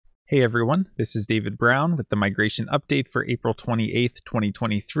Hey everyone, this is David Brown with the migration update for April 28th,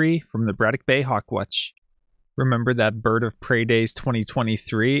 2023 from the Braddock Bay Hawk Watch. Remember that Bird of Prey Days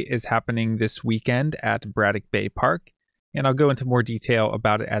 2023 is happening this weekend at Braddock Bay Park, and I'll go into more detail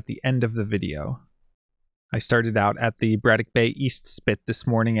about it at the end of the video. I started out at the Braddock Bay East Spit this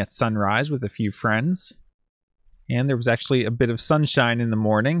morning at sunrise with a few friends, and there was actually a bit of sunshine in the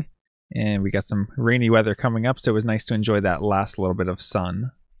morning, and we got some rainy weather coming up, so it was nice to enjoy that last little bit of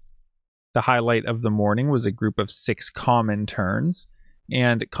sun. The highlight of the morning was a group of 6 common terns,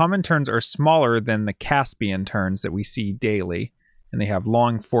 and common terns are smaller than the Caspian terns that we see daily, and they have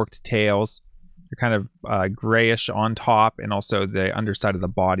long forked tails. They're kind of grayish on top, and also the underside of the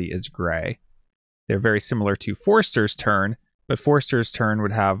body is gray. They're very similar to Forster's tern, but Forster's tern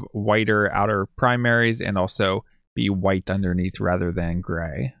would have whiter outer primaries and also be white underneath rather than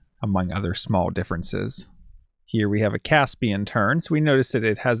gray, among other small differences. Here we have a Caspian tern, so we notice that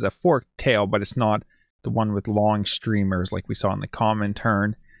it has a forked tail, but it's not the one with long streamers like we saw in the common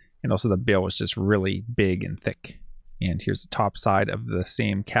tern, and also the bill is just really big and thick. And here's the top side of the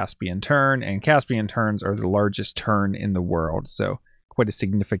same Caspian tern, and Caspian terns are the largest tern in the world, so quite a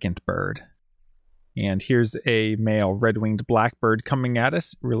significant bird. And here's a male red-winged blackbird coming at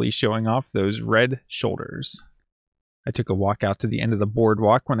us, really showing off those red shoulders. I took a walk out to the end of the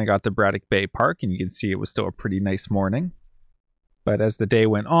boardwalk when I got to Braddock Bay Park, and you can see it was still a pretty nice morning. But as the day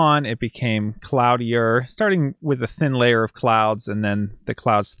went on, it became cloudier, starting with a thin layer of clouds, and then the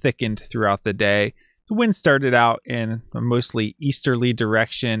clouds thickened throughout the day. The wind started out in a mostly easterly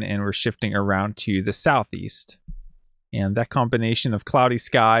direction, and we're shifting around to the southeast. And that combination of cloudy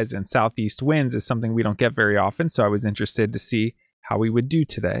skies and southeast winds is something we don't get very often, so I was interested to see how we would do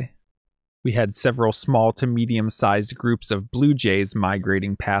today. We had several small to medium-sized groups of blue jays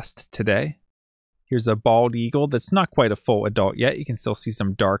migrating past today. Here's a bald eagle that's not quite a full adult yet. You can still see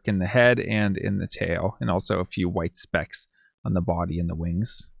some dark in the head and in the tail, and also a few white specks on the body and the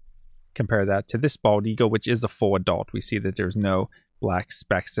wings. Compare that to this bald eagle, which is a full adult. We see that there's no black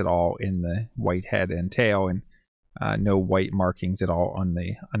specks at all in the white head and tail, and no white markings at all on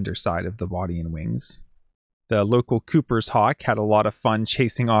the underside of the body and wings. The local Cooper's hawk had a lot of fun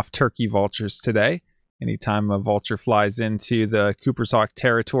chasing off turkey vultures today. Anytime a vulture flies into the Cooper's hawk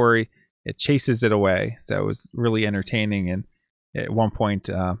territory, it chases it away. So it was really entertaining, and at one point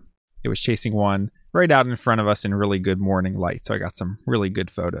it was chasing one right out in front of us in really good morning light. So I got some really good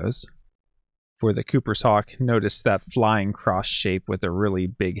photos. For the Cooper's hawk, notice that flying cross shape with a really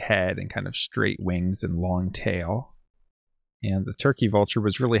big head and kind of straight wings and long tail. And the turkey vulture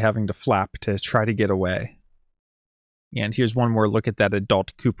was really having to flap to try to get away. And here's one more look at that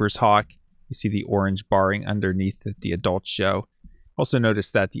adult Cooper's hawk. You see the orange barring underneath that the adults show. Also notice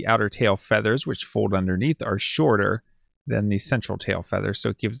that the outer tail feathers, which fold underneath, are shorter than the central tail feathers, so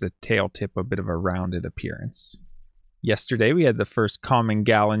it gives the tail tip a bit of a rounded appearance. Yesterday we had the first common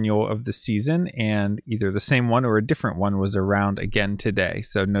gallinule of the season, and either the same one or a different one was around again today.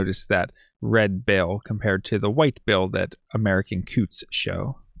 So notice that red bill compared to the white bill that American coots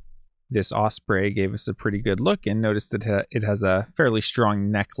show. This osprey gave us a pretty good look, and notice that it has a fairly strong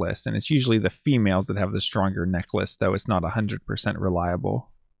necklace, and it's usually the females that have the stronger necklace, though it's not 100%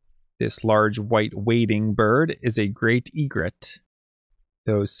 reliable. This large white wading bird is a great egret.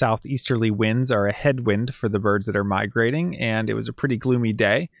 Those southeasterly winds are a headwind for the birds that are migrating, and it was a pretty gloomy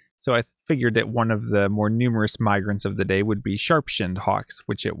day, so I figured that one of the more numerous migrants of the day would be sharp-shinned hawks,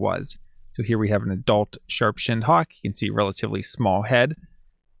 which it was. So here we have an adult sharp-shinned hawk. You can see relatively small head,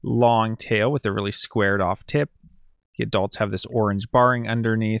 long tail with a really squared off tip. The adults have this orange barring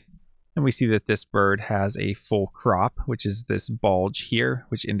underneath, and we see that this bird has a full crop, which is this bulge here,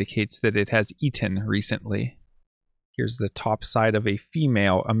 which indicates that it has eaten recently. Here's the top side of a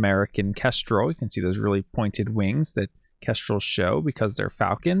female American kestrel. You can see those really pointed wings that kestrels show because they're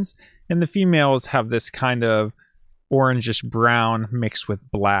falcons, and the females have this kind of orangish brown mixed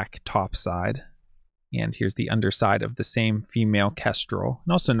with black top side. And here's the underside of the same female kestrel.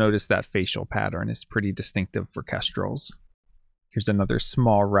 And also notice that facial pattern is pretty distinctive for kestrels. Here's another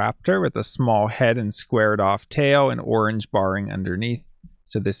small raptor with a small head and squared off tail and orange barring underneath.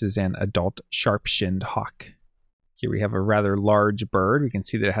 So this is an adult sharp-shinned hawk. Here we have a rather large bird. We can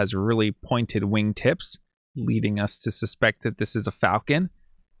see that it has really pointed wingtips, leading us to suspect that this is a falcon.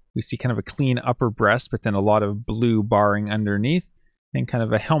 We see kind of a clean upper breast, but then a lot of blue barring underneath, and kind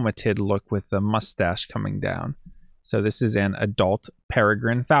of a helmeted look with a mustache coming down. So this is an adult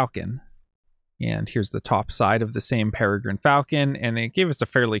peregrine falcon. And here's the top side of the same peregrine falcon, and it gave us a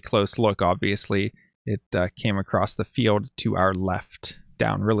fairly close look, obviously. It came across the field to our left,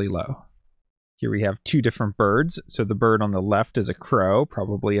 down really low. Here we have two different birds. So the bird on the left is a crow,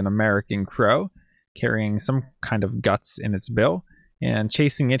 probably an American crow, carrying some kind of guts in its bill. And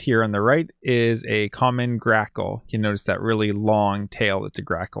chasing it here on the right is a common grackle. You notice that really long tail that the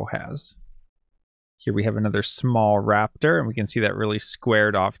grackle has. Here we have another small raptor, and we can see that really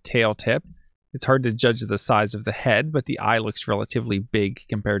squared off tail tip. It's hard to judge the size of the head, but the eye looks relatively big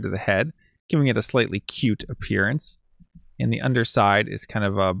compared to the head, giving it a slightly cute appearance. And the underside is kind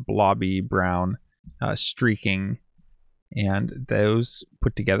of a blobby brown streaking, and those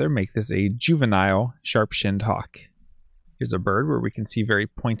put together make this a juvenile sharp-shinned hawk. Here's a bird where we can see very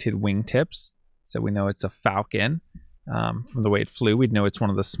pointed wingtips, so we know it's a falcon. From the way it flew, we'd know it's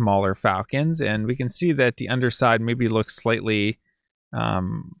one of the smaller falcons, and we can see that the underside maybe looks slightly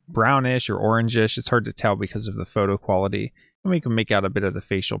brownish or orangish. It's hard to tell because of the photo quality, and we can make out a bit of the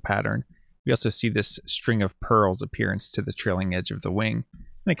facial pattern. We also see this string of pearls appearance to the trailing edge of the wing,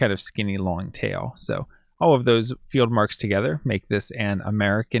 and a kind of skinny long tail. So all of those field marks together make this an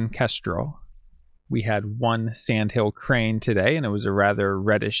American kestrel. We had one sandhill crane today, and it was a rather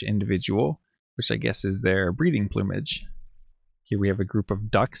reddish individual, which I guess is their breeding plumage. Here we have a group of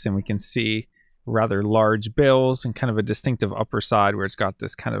ducks, and we can see rather large bills and kind of a distinctive upper side where it's got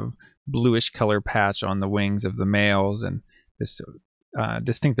this kind of bluish color patch on the wings of the males, and this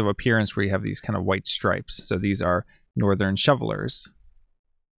distinctive appearance where you have these kind of white stripes. So these are northern shovelers.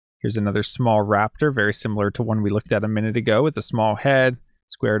 Here's another small raptor, very similar to one we looked at a minute ago, with a small head,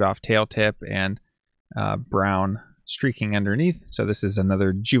 squared off tail tip, and brown streaking underneath. So this is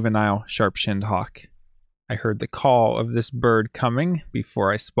another juvenile sharp-shinned hawk. I heard the call of this bird coming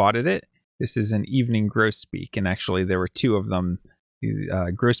before I spotted it. This is an evening grosbeak, and actually there were two of them.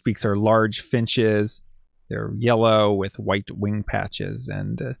 The grosbeaks are large finches. They're yellow with white wing patches,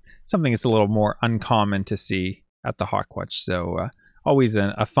 and something that's a little more uncommon to see at the Hawk Watch. So always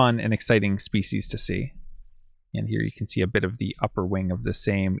a fun and exciting species to see. And here you can see a bit of the upper wing of the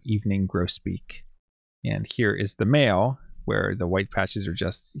same evening grosbeak. And here is the male, where the white patches are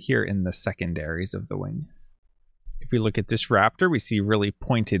just here in the secondaries of the wing. If we look at this raptor, we see really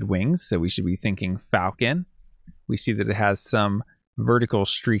pointed wings, so we should be thinking falcon. We see that it has some vertical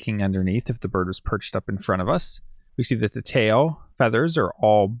streaking underneath if the bird was perched up in front of us. We see that the tail feathers are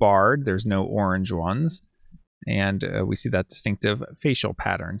all barred. There's no orange ones. And we see that distinctive facial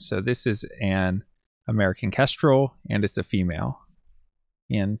pattern. So this is an American kestrel, and it's a female.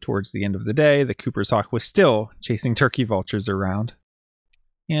 And towards the end of the day, the Cooper's hawk was still chasing turkey vultures around.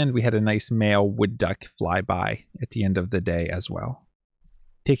 And we had a nice male wood duck fly by at the end of the day as well.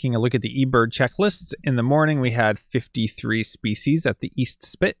 Taking a look at the eBird checklists, in the morning we had 53 species at the East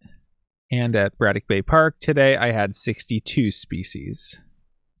Spit. And at Braddock Bay Park today I had 62 species.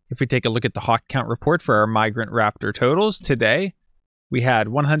 If we take a look at the HawkCount report for our migrant raptor totals, today we had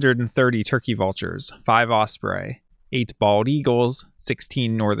 130 turkey vultures, 5 osprey, 8 bald eagles,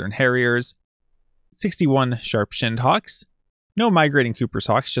 16 northern harriers, 61 sharp-shinned hawks, no migrating Cooper's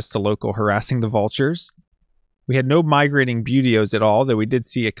hawks, just a local harassing the vultures. We had no migrating buteos at all, though we did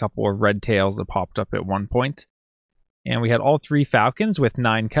see a couple of red tails that popped up at one point. And we had all 3 falcons with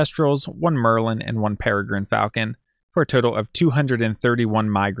 9 kestrels, 1 merlin, and 1 peregrine falcon, for a total of 231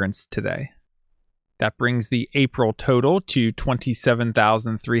 migrants today. That brings the April total to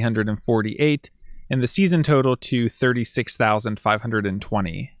 27,348, and the season total to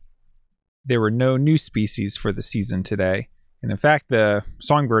 36,520. There were no new species for the season today, and in fact the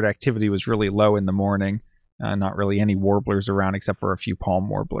songbird activity was really low in the morning. Not really any warblers around except for a few palm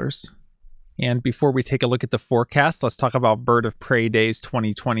warblers. And before we take a look at the forecast, let's talk about Bird of Prey Days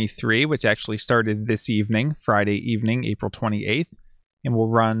 2023, which actually started this evening, Friday evening, April 28th, and will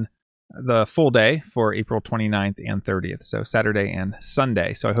run the full day for April 29th and 30th, so Saturday and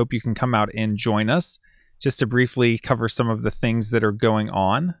Sunday. So I hope you can come out and join us. Just to briefly cover some of the things that are going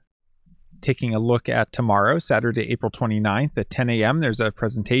on. Taking a look at tomorrow, Saturday, April 29th at 10 a.m., there's a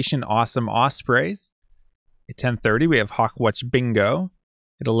presentation, Awesome Ospreys. At 10:30, we have Hawk Watch Bingo.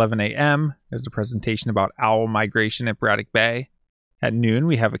 At 11 a.m., there's a presentation about owl migration at Braddock Bay. At noon,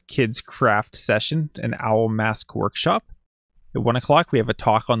 we have a kids craft session, an owl mask workshop. At 1 o'clock, we have a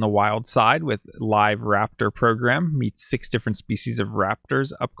talk on the wild side with live raptor program, meets 6 different species of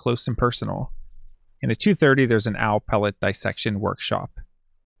raptors up close and personal. And at 2:30, there's an owl pellet dissection workshop.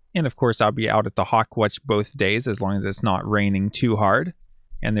 And of course, I'll be out at the Hawk Watch both days as long as it's not raining too hard.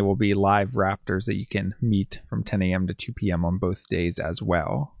 And there will be live raptors that you can meet from 10 a.m. to 2 p.m. on both days as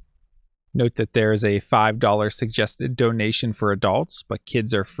well. Note that there is a $5 suggested donation for adults, but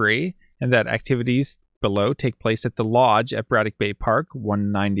kids are free, and that activities below take place at the Lodge at Braddock Bay Park,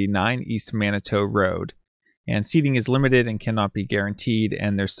 199 East Manitou Road. And seating is limited and cannot be guaranteed,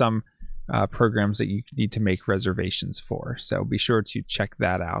 and there's some programs that you need to make reservations for. So be sure to check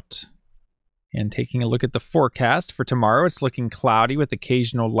that out. And taking a look at the forecast for tomorrow, it's looking cloudy with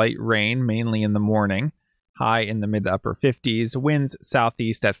occasional light rain, mainly in the morning. High in the mid to upper 50s, winds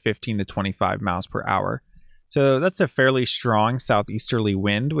southeast at 15 to 25 miles per hour. So that's a fairly strong southeasterly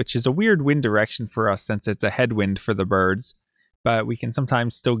wind, which is a weird wind direction for us since it's a headwind for the birds. But we can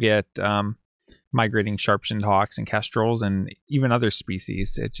sometimes still get migrating sharp-shinned hawks and kestrels and even other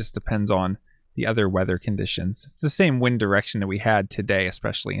species. It just depends on the other weather conditions. It's the same wind direction that we had today,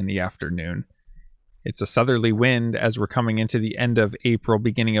 especially in the afternoon. It's a southerly wind as we're coming into the end of April,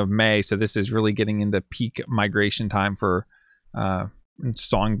 beginning of May, so this is really getting into peak migration time for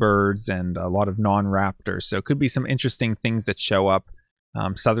songbirds and a lot of non-raptors. So it could be some interesting things that show up.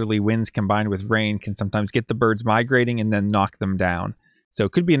 Southerly winds combined with rain can sometimes get the birds migrating and then knock them down. So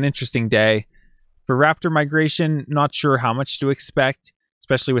it could be an interesting day. For raptor migration, not sure how much to expect,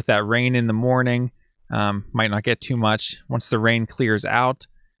 especially with that rain in the morning. Might not get too much. Once the rain clears out,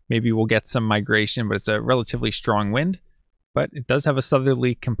 maybe we'll get some migration, but it's a relatively strong wind. But it does have a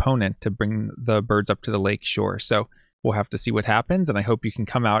southerly component to bring the birds up to the lake shore. So we'll have to see what happens, and I hope you can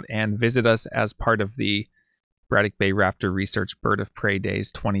come out and visit us as part of the Braddock Bay Raptor Research Bird of Prey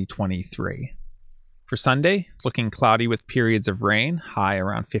Days 2023. For Sunday, it's looking cloudy with periods of rain, high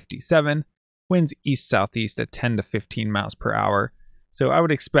around 57, winds east-southeast at 10 to 15 miles per hour. So I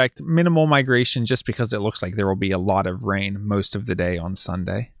would expect minimal migration just because it looks like there will be a lot of rain most of the day on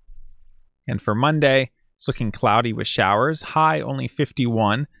Sunday. And for Monday, it's looking cloudy with showers, high only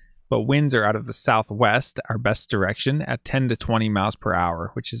 51, but winds are out of the southwest, our best direction, at 10 to 20 miles per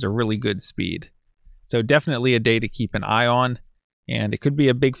hour, which is a really good speed. So definitely a day to keep an eye on, and it could be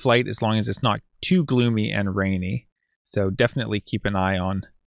a big flight as long as it's not too gloomy and rainy. So definitely keep an eye on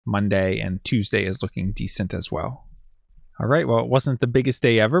Monday, and Tuesday is looking decent as well. All right, well, it wasn't the biggest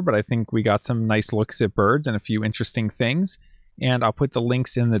day ever, but I think we got some nice looks at birds and a few interesting things. And I'll put the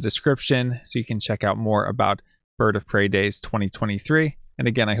links in the description so you can check out more about Bird of Prey Days 2023. And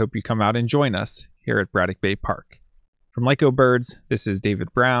again, I hope you come out and join us here at Braddock Bay Park. From Lyco Birds, this is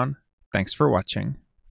David Brown. Thanks for watching.